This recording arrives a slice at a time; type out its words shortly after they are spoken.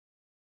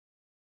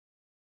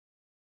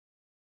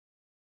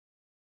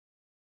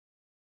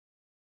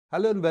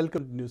Hello and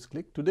welcome to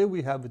NewsClick. Today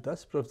we have with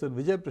us Professor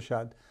Vijay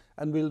Prashad,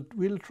 and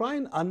we'll try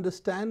and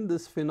understand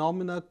this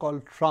phenomena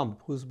called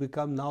Trump, who's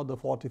become now the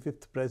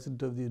 45th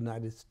president of the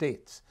United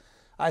States.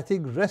 I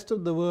think rest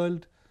of the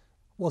world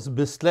was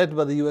misled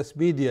by the US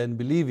media in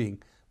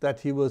believing that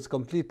he was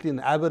completely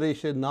an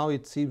aberration. Now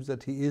it seems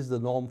that he is the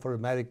norm for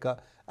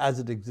America as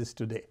it exists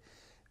today.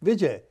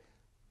 Vijay,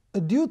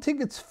 do you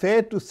think it's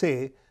fair to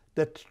say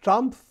that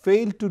Trump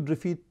failed to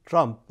defeat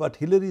Trump, but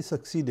Hillary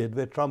succeeded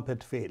where Trump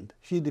had failed?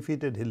 She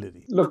defeated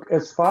Hillary. Look,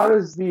 as far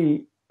as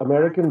the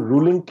American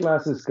ruling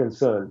class is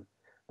concerned,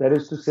 that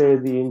is to say,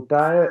 the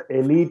entire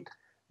elite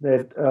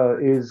that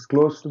is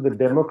close to the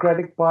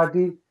Democratic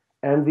Party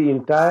and the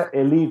entire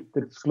elite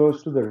that's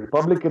close to the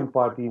Republican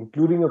Party,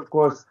 including, of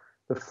course,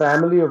 the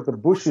family of the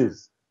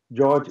Bushes,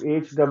 George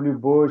H.W.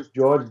 Bush,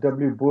 George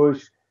W.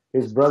 Bush,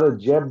 his brother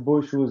Jeb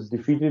Bush, who was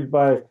defeated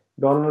by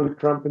Donald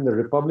Trump in the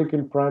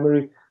Republican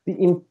primary. The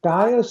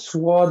entire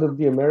swath of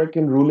the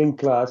American ruling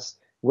class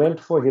went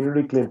for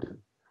Hillary Clinton.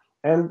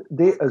 And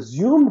they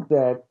assumed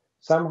that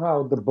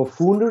somehow the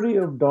buffoonery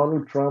of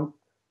Donald Trump,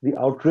 the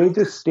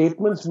outrageous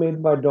statements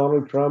made by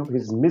Donald Trump,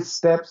 his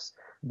missteps,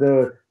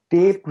 the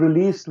tape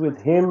released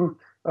with him,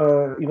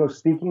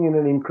 speaking in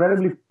an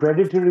incredibly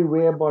predatory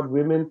way about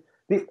women,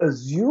 they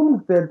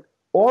assumed that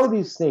all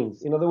these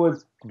things, in other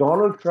words,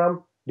 Donald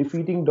Trump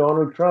defeating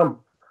Donald Trump,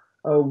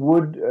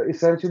 would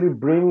essentially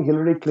bring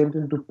Hillary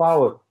Clinton to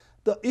power.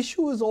 The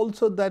issue is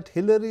also that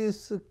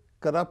Hillary's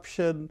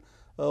corruption,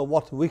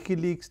 what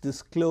WikiLeaks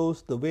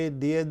disclosed, the way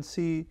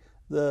DNC,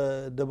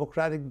 the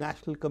Democratic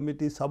National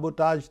Committee,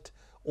 sabotaged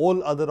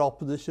all other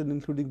opposition,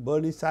 including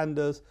Bernie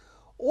Sanders,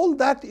 all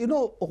that,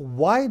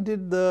 why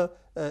did the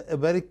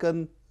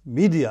American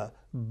media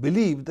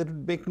believe that it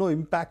would make no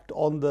impact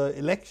on the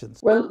elections?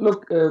 Well,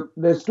 look,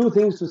 there's two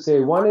things to say.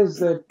 One is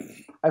that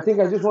I think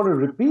I just want to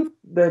repeat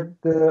that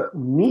the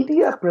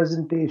media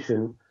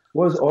presentation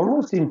was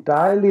almost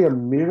entirely a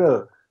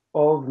mirror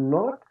of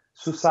not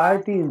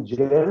society in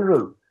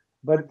general,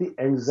 but the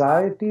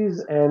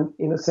anxieties and,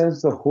 in a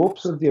sense, the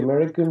hopes of the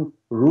American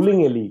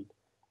ruling elite.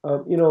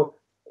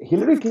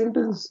 Hillary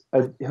Clinton's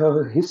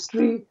her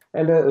history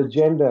and her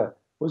agenda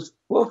was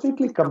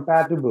perfectly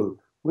compatible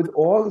with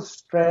all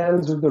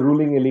strands of the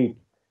ruling elite,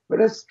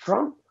 whereas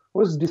Trump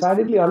was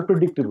decidedly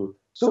unpredictable.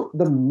 So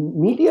the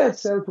media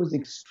itself was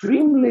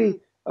extremely,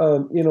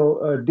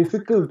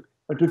 difficult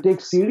to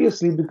take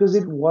seriously because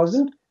it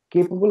wasn't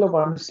capable of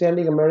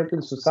understanding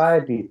American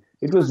society.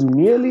 It was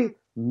merely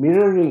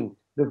mirroring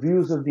the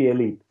views of the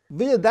elite.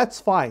 That's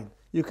fine.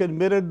 You can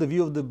mirror the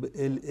view of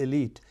the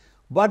elite.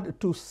 But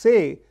to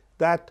say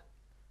that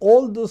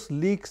all those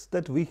leaks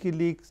that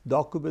WikiLeaks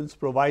documents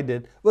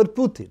provided were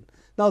Putin,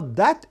 now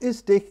that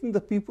is taking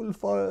the people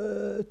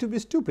to be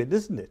stupid,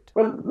 isn't it?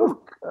 Well,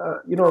 look,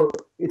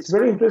 it's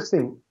very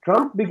interesting.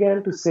 Trump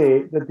began to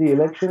say that the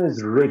election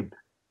is rigged.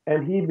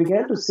 And he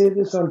began to say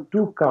this on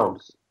two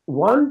counts.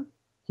 One,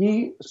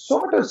 he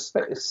sort of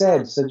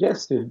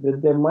suggested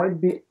that there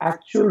might be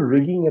actual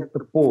rigging at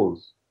the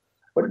polls.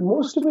 But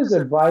most of his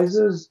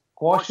advisors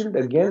cautioned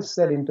against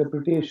that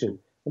interpretation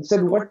and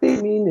said what they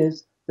mean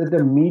is that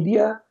the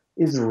media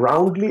is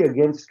roundly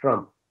against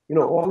Trump.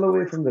 All the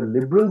way from the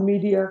liberal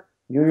media,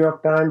 New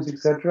York Times,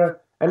 etc.,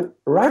 and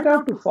right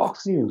out to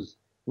Fox News,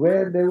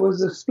 where there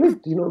was a split.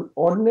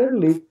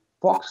 Ordinarily,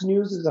 Fox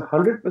News is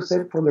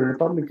 100% for the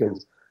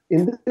Republicans.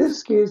 In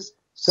this case,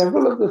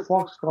 several of the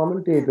Fox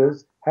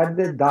commentators had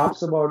their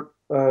doubts about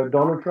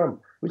Donald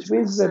Trump, which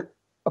means that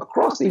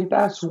across the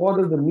entire swath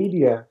of the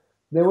media,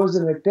 there was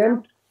an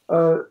attempt,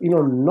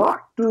 not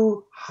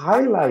to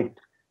highlight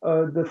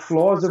the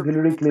flaws of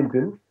Hillary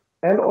Clinton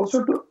and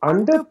also to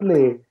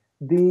underplay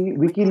the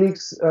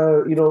WikiLeaks,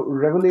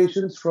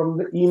 revelations from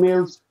the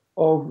emails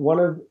of one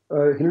of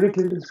Hillary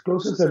Clinton's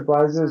closest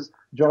advisors,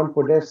 John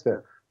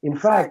Podesta. In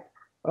fact,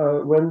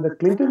 when the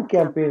Clinton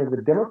campaign and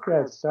the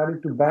Democrats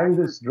started to bang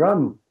this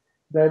drum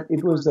that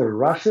it was the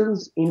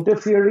Russians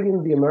interfering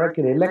in the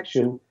American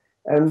election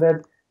and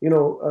that,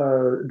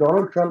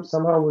 Donald Trump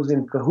somehow was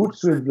in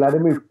cahoots with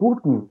Vladimir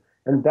Putin,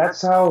 and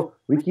that's how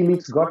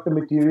WikiLeaks got the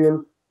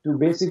material to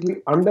basically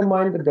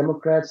undermine the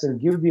Democrats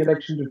and give the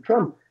election to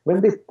Trump.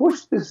 When they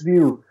pushed this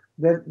view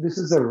that this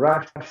is a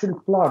Russian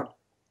plot,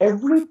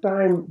 every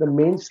time the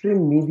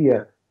mainstream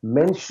media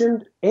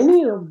mentioned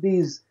any of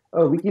these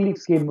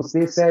WikiLeaks cables,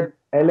 they said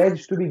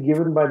alleged to be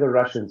given by the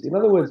Russians. In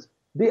other words,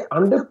 they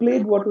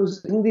underplayed what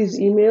was in these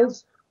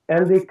emails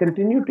and they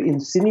continued to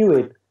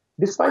insinuate,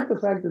 despite the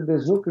fact that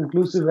there's no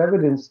conclusive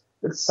evidence,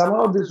 that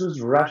somehow this was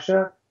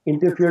Russia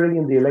interfering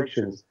in the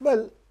elections.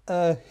 Well,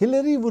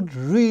 Hillary would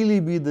really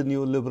be the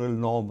neoliberal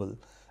normal,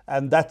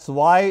 and that's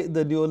why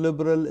the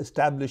neoliberal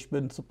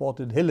establishment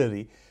supported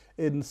Hillary.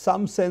 In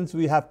some sense,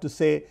 we have to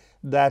say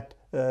that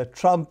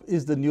Trump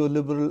is the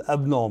neoliberal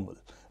abnormal.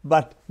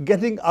 But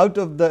getting out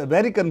of the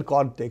American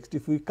context,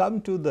 if we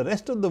come to the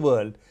rest of the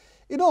world,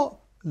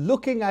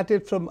 looking at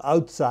it from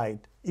outside,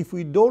 if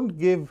we don't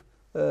give,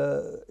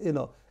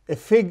 a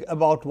fig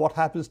about what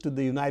happens to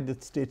the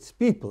United States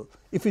people,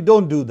 if we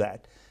don't do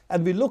that,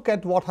 and we look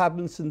at what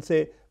happens in,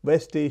 say,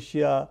 West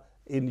Asia,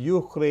 in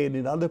Ukraine,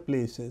 in other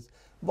places,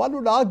 one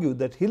would argue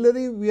that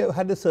Hillary, we have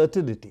had a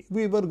certainty.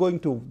 We were going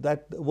to,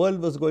 that the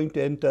world was going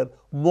to enter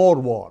more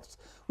wars.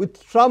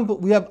 With Trump,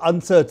 we have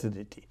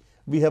uncertainty.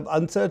 We have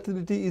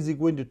uncertainty, is he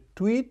going to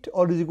tweet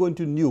or is he going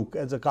to nuke,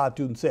 as a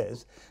cartoon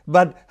says.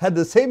 But at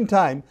the same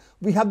time,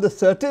 we have the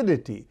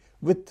certainty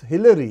with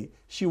Hillary.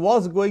 She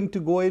was going to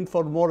go in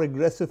for more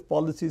aggressive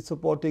policies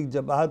supporting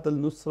Jabhat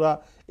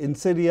al-Nusra in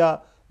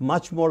Syria,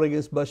 much more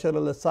against Bashar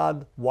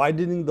al-Assad,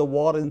 widening the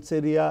war in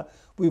Syria.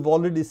 We've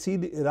already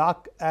seen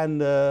Iraq and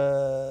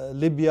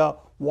Libya,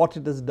 what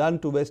it has done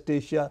to West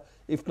Asia,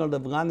 if not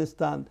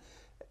Afghanistan.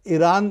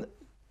 Iran,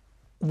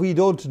 we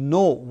don't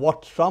know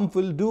what Trump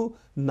will do,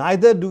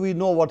 neither do we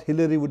know what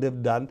Hillary would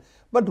have done.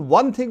 But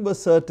one thing was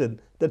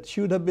certain, that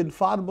she would have been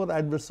far more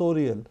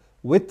adversarial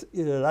with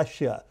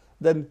Russia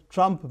than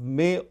Trump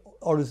may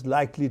or is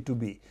likely to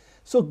be.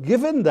 So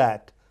given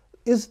that,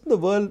 isn't the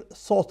world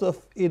sort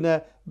of in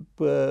a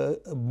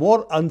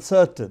more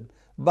uncertain,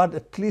 but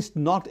at least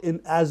not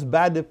in as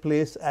bad a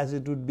place as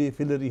it would be if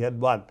Hillary had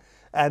won?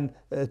 And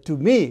to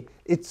me,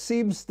 it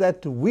seems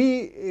that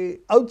we,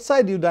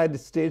 outside the United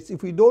States,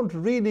 if we don't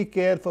really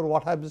care for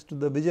what happens to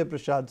the Vijay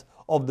Prashads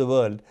of the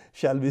world,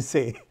 shall we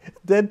say,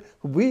 then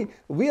we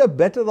are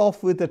better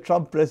off with a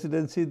Trump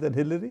presidency than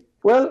Hillary?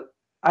 Well,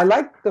 I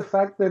like the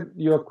fact that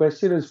your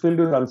question is filled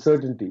with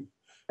uncertainty.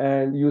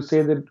 And you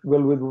say that,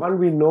 well, with one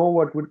we know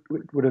what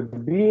would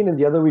have been, and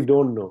the other we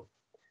don't know.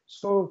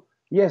 So,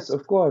 yes,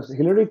 of course,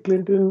 Hillary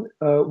Clinton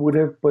would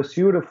have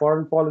pursued a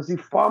foreign policy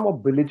far more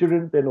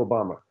belligerent than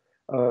Obama.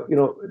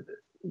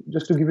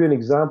 Just to give you an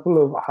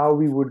example of how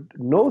we would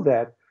know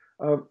that,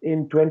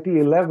 in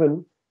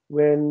 2011,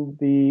 when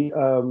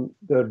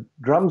the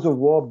drums of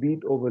war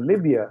beat over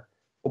Libya,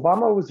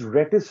 Obama was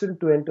reticent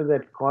to enter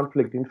that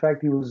conflict. In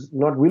fact, he was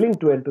not willing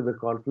to enter the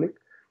conflict.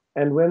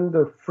 And when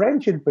the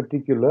French in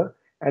particular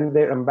and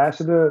their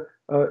ambassador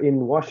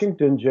in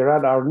Washington,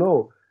 Gerard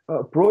Arnault,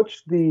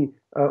 approached the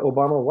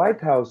Obama White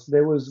House,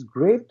 there was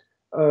great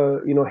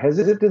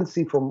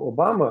hesitancy from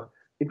Obama.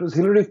 It was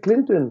Hillary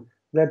Clinton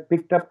that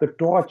picked up the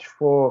torch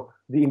for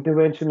the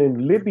intervention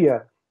in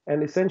Libya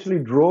and essentially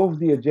drove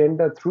the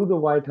agenda through the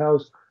White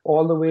House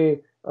all the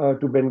way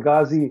to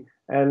Benghazi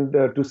and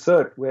to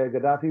Sirte, where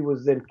Gaddafi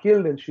was then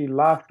killed, and she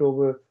laughed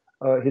over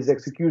his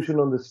execution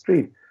on the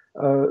street.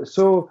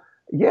 So,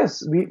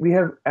 yes, we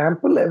have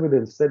ample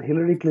evidence that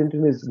Hillary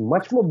Clinton is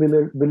much more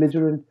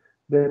belligerent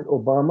than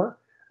Obama.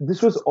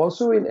 This was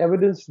also in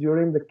evidence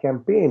during the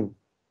campaign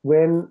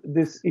when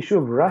this issue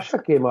of Russia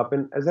came up.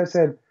 And as I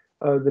said,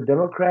 the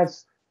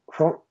Democrats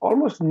from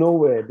almost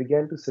nowhere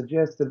began to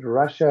suggest that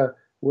Russia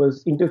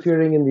was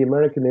interfering in the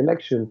American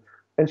election.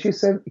 And she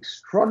said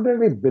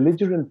extraordinarily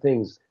belligerent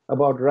things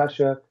about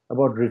Russia,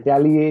 about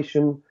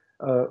retaliation,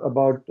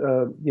 about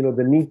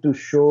the need to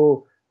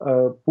show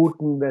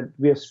Putin that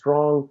we are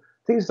strong,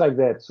 things like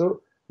that.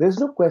 So there's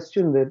no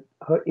question that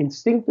her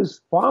instinct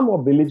is far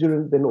more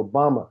belligerent than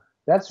Obama.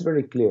 That's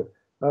very clear.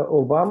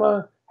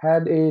 Obama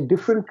had a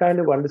different kind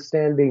of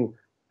understanding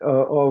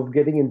of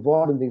getting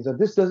involved in things. Now,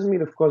 this doesn't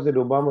mean, of course, that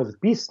Obama is a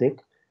peacenik.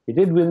 He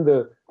did win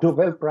the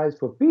Nobel Prize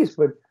for Peace,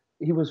 but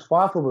he was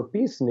far from a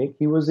peacenik.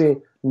 He was a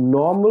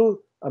normal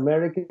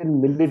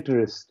American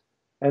militarist.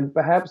 And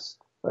perhaps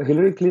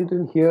Hillary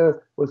Clinton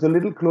here was a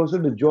little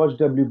closer to George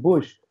W.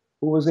 Bush,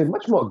 who was a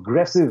much more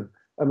aggressive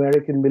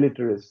American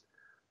militarist.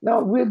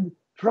 Now, with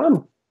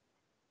Trump,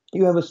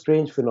 you have a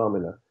strange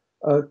phenomena.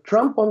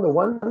 Trump, on the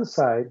one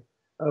side,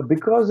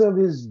 because of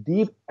his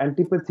deep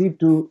antipathy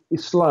to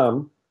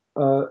Islam,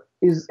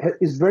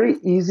 is very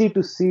easy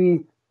to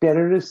see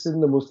terrorists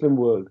in the Muslim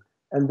world,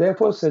 and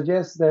therefore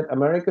suggests that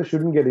America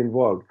shouldn't get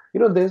involved.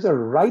 There's a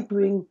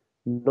right-wing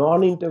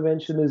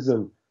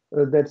non-interventionism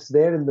that's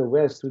there in the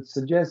West, which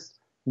suggests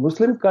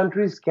Muslim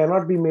countries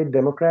cannot be made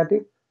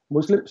democratic.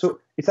 So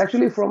it's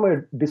actually from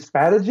a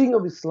disparaging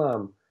of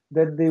Islam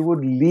that they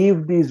would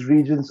leave these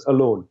regions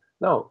alone.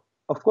 Now,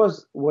 of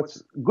course,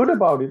 what's good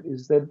about it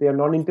is that they are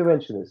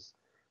non-interventionists.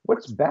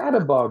 What's bad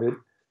about it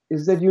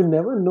is that you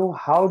never know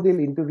how they'll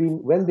intervene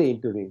when they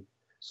intervene.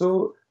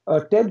 So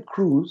Ted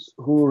Cruz,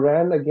 who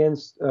ran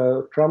against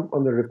Trump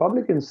on the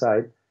Republican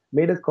side,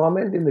 made a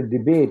comment in the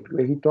debate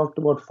where he talked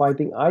about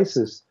fighting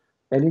ISIS.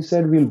 And he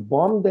said, we'll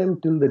bomb them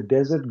till the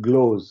desert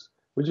glows,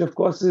 which of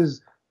course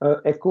is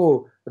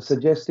echo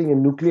suggesting a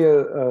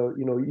nuclear,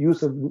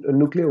 use of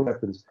nuclear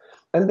weapons.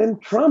 And then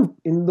Trump,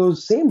 in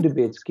those same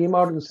debates, came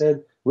out and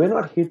said, we're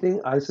not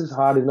hitting ISIS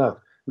hard enough.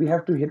 We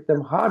have to hit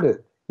them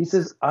harder. He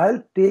says,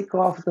 I'll take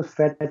off the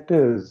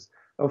fetters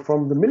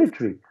from the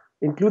military,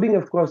 including,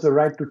 of course, the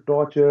right to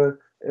torture,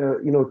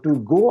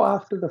 to go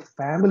after the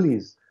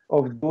families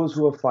of those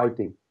who are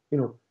fighting.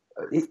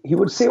 He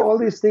would say all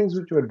these things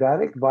which were a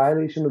direct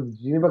violation of the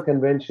Geneva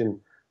Convention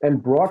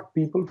and brought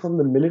people from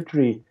the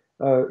military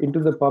into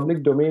the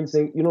public domain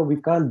saying, we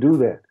can't do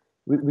that.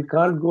 We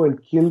can't go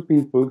and kill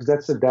people because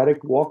that's a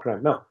direct war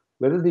crime. Now,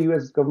 whether the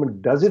US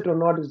government does it or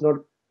not is not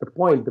the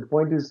point. The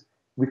point is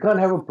we can't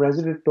have a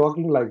president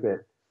talking like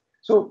that.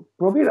 So,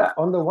 Prabir,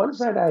 on the one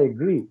side, I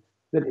agree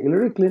that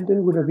Hillary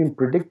Clinton would have been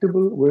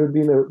predictable, would have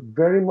been a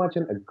very much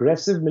an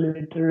aggressive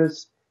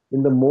militarist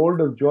in the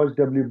mold of George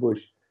W. Bush.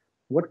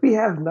 What we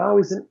have now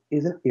is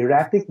an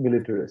erratic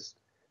militarist.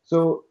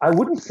 So I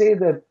wouldn't say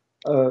that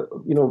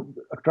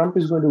Trump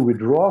is going to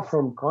withdraw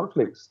from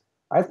conflicts.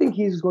 I think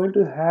he's going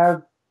to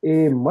have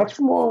a much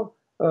more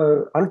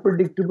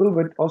unpredictable,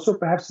 but also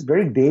perhaps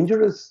very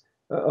dangerous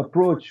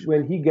approach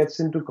when he gets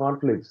into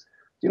conflicts.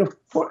 In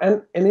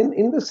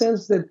the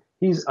sense that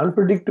he's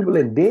unpredictable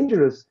and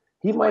dangerous,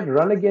 he might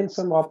run against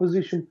some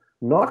opposition,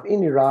 not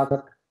in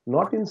Iraq,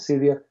 not in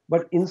Syria,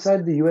 but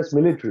inside the U.S.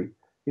 military.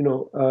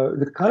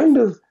 The kind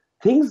of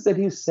things that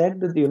he said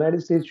that the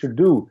United States should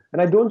do,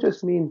 and I don't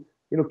just mean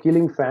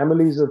killing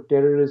families of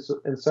terrorists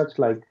and such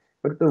like,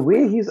 but the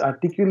way he's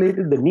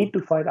articulated the need to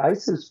fight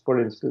ISIS, for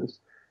instance,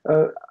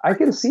 I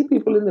can see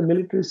people in the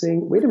military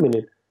saying, wait a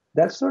minute,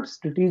 that's not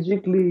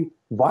strategically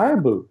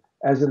viable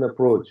as an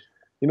approach.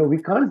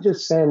 We can't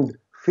just send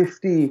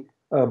 50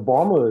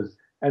 bombers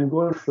and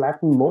go and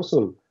flatten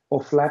Mosul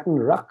or flatten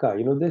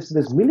Raqqa.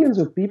 There's millions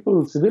of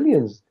people,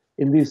 civilians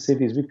in these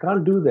cities. We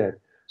can't do that.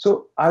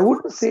 So I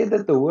wouldn't say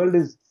that the world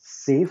is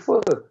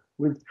safer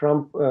with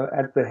Trump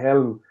at the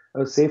helm,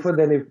 safer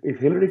than if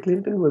Hillary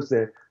Clinton was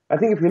there. I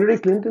think if Hillary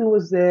Clinton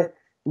was there,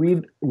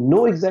 we'd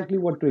know exactly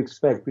what to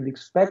expect. We'd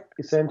expect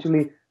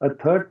essentially a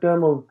third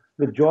term of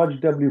the George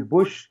W.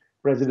 Bush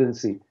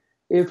presidency.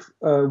 If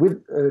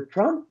with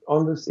Trump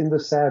in the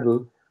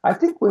saddle, I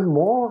think we're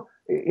more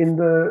in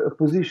the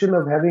position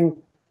of having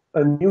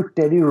a new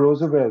Teddy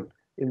Roosevelt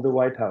in the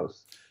White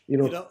House.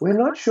 We're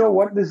not sure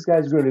what this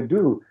guy's going to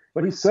do,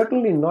 but he's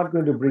certainly not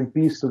going to bring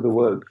peace to the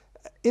world.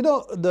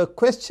 The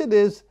question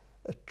is,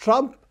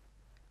 Trump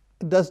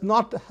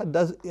not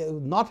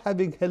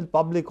having held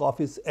public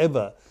office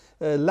ever,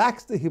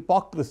 lacks the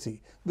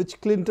hypocrisy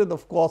which Clinton,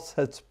 of course,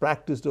 has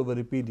practiced over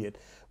a period.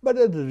 But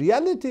the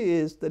reality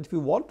is that if you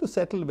want to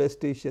settle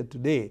West Asia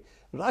today,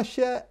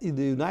 Russia,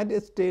 the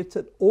United States,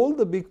 and all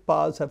the big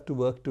powers have to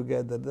work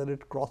together. They're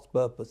at cross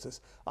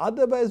purposes.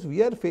 Otherwise,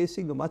 we are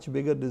facing a much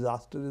bigger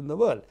disaster in the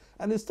world.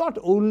 And it's not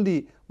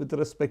only with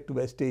respect to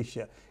West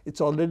Asia.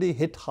 It's already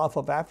hit half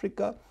of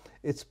Africa.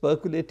 It's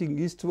percolating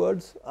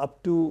eastwards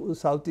up to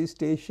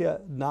Southeast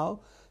Asia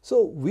now.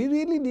 So we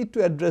really need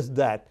to address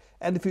that.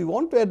 And if we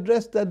want to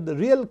address that, the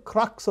real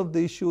crux of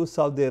the issue is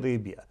Saudi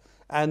Arabia.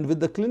 And with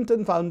the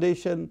Clinton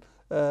Foundation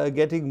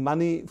getting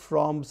money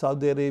from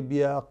Saudi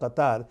Arabia,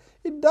 Qatar,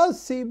 it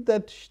does seem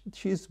that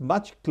she's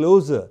much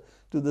closer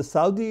to the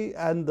Saudi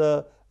and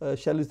the,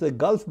 shall we say,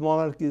 Gulf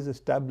monarchies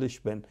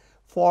establishment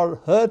for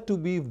her to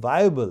be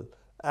viable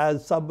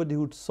as somebody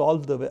who would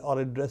solve or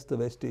address the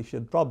West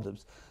Asian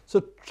problems.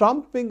 So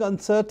Trump being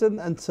uncertain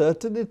and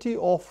certainty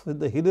of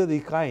the Hillary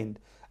kind,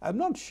 I'm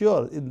not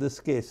sure in this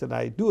case, and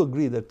I do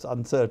agree that it's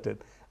uncertain.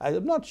 I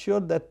am not sure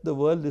that the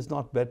world is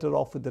not better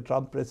off with the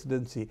Trump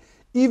presidency,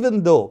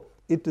 even though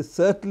it is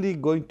certainly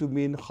going to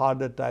mean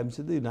harder times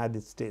in the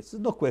United States.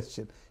 There's no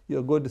question.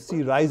 You're going to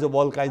see rise of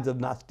all kinds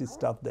of nasty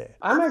stuff there.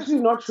 I'm actually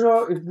not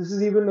sure if this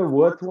is even a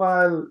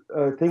worthwhile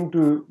thing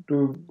to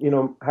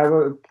have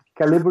a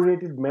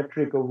calibrated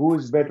metric of who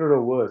is better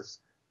or worse,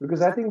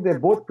 because I think they're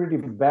both pretty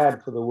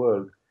bad for the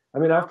world. I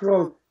mean, after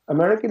all,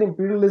 American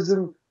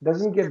imperialism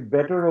doesn't get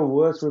better or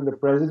worse when the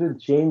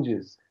president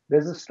changes.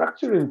 There's a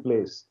structure in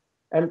place.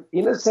 And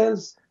in a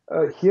sense,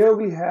 here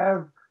we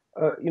have,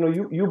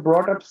 you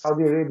brought up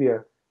Saudi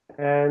Arabia,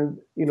 and,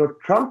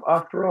 Trump,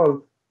 after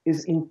all,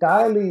 is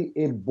entirely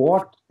a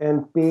bought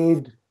and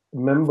paid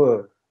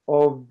member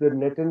of the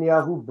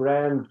Netanyahu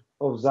brand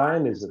of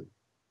Zionism.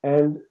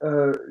 And,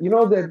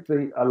 that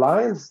the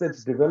alliance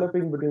that's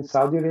developing between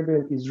Saudi Arabia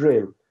and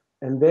Israel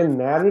and their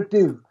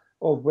narrative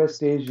of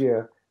West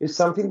Asia is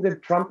something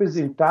that Trump is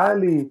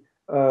entirely,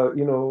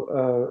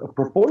 a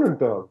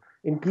proponent of,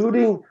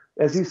 including,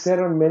 as he said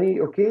on many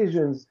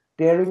occasions,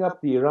 tearing up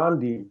the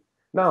Iran deal.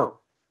 Now,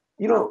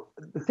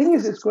 the thing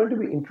is, it's going to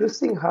be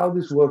interesting how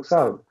this works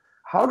out.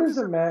 How does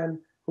a man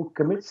who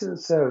commits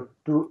himself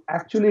to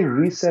actually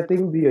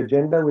resetting the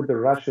agenda with the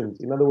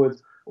Russians, in other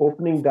words,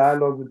 opening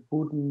dialogue with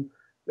Putin,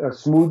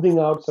 smoothing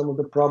out some of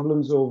the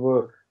problems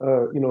over,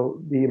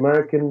 the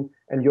American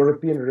and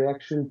European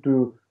reaction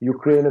to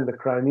Ukraine and the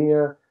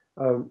Crimea,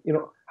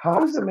 how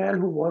does a man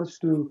who wants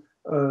to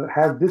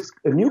have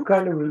a new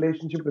kind of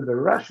relationship with the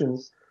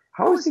Russians,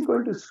 how is he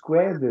going to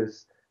square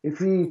this if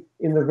he,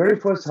 in the very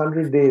first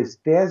 100 days,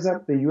 tears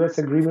up the U.S.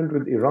 agreement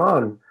with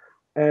Iran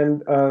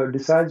and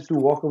decides to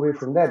walk away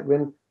from that,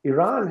 when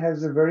Iran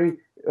has a very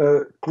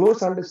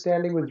close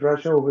understanding with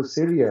Russia over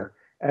Syria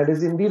and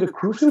is indeed a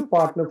crucial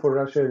partner for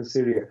Russia in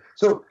Syria?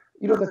 So,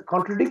 the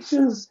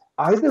contradictions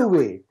either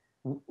way,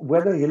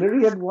 whether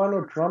Hillary had won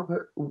or Trump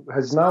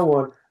has now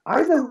won,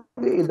 either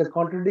way, the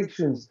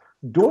contradictions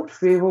don't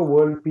favor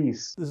world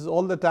peace. This is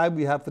all the time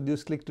we have for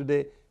NewsClick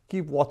today.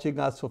 Keep watching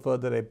us for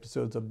further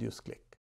episodes of NewsClick.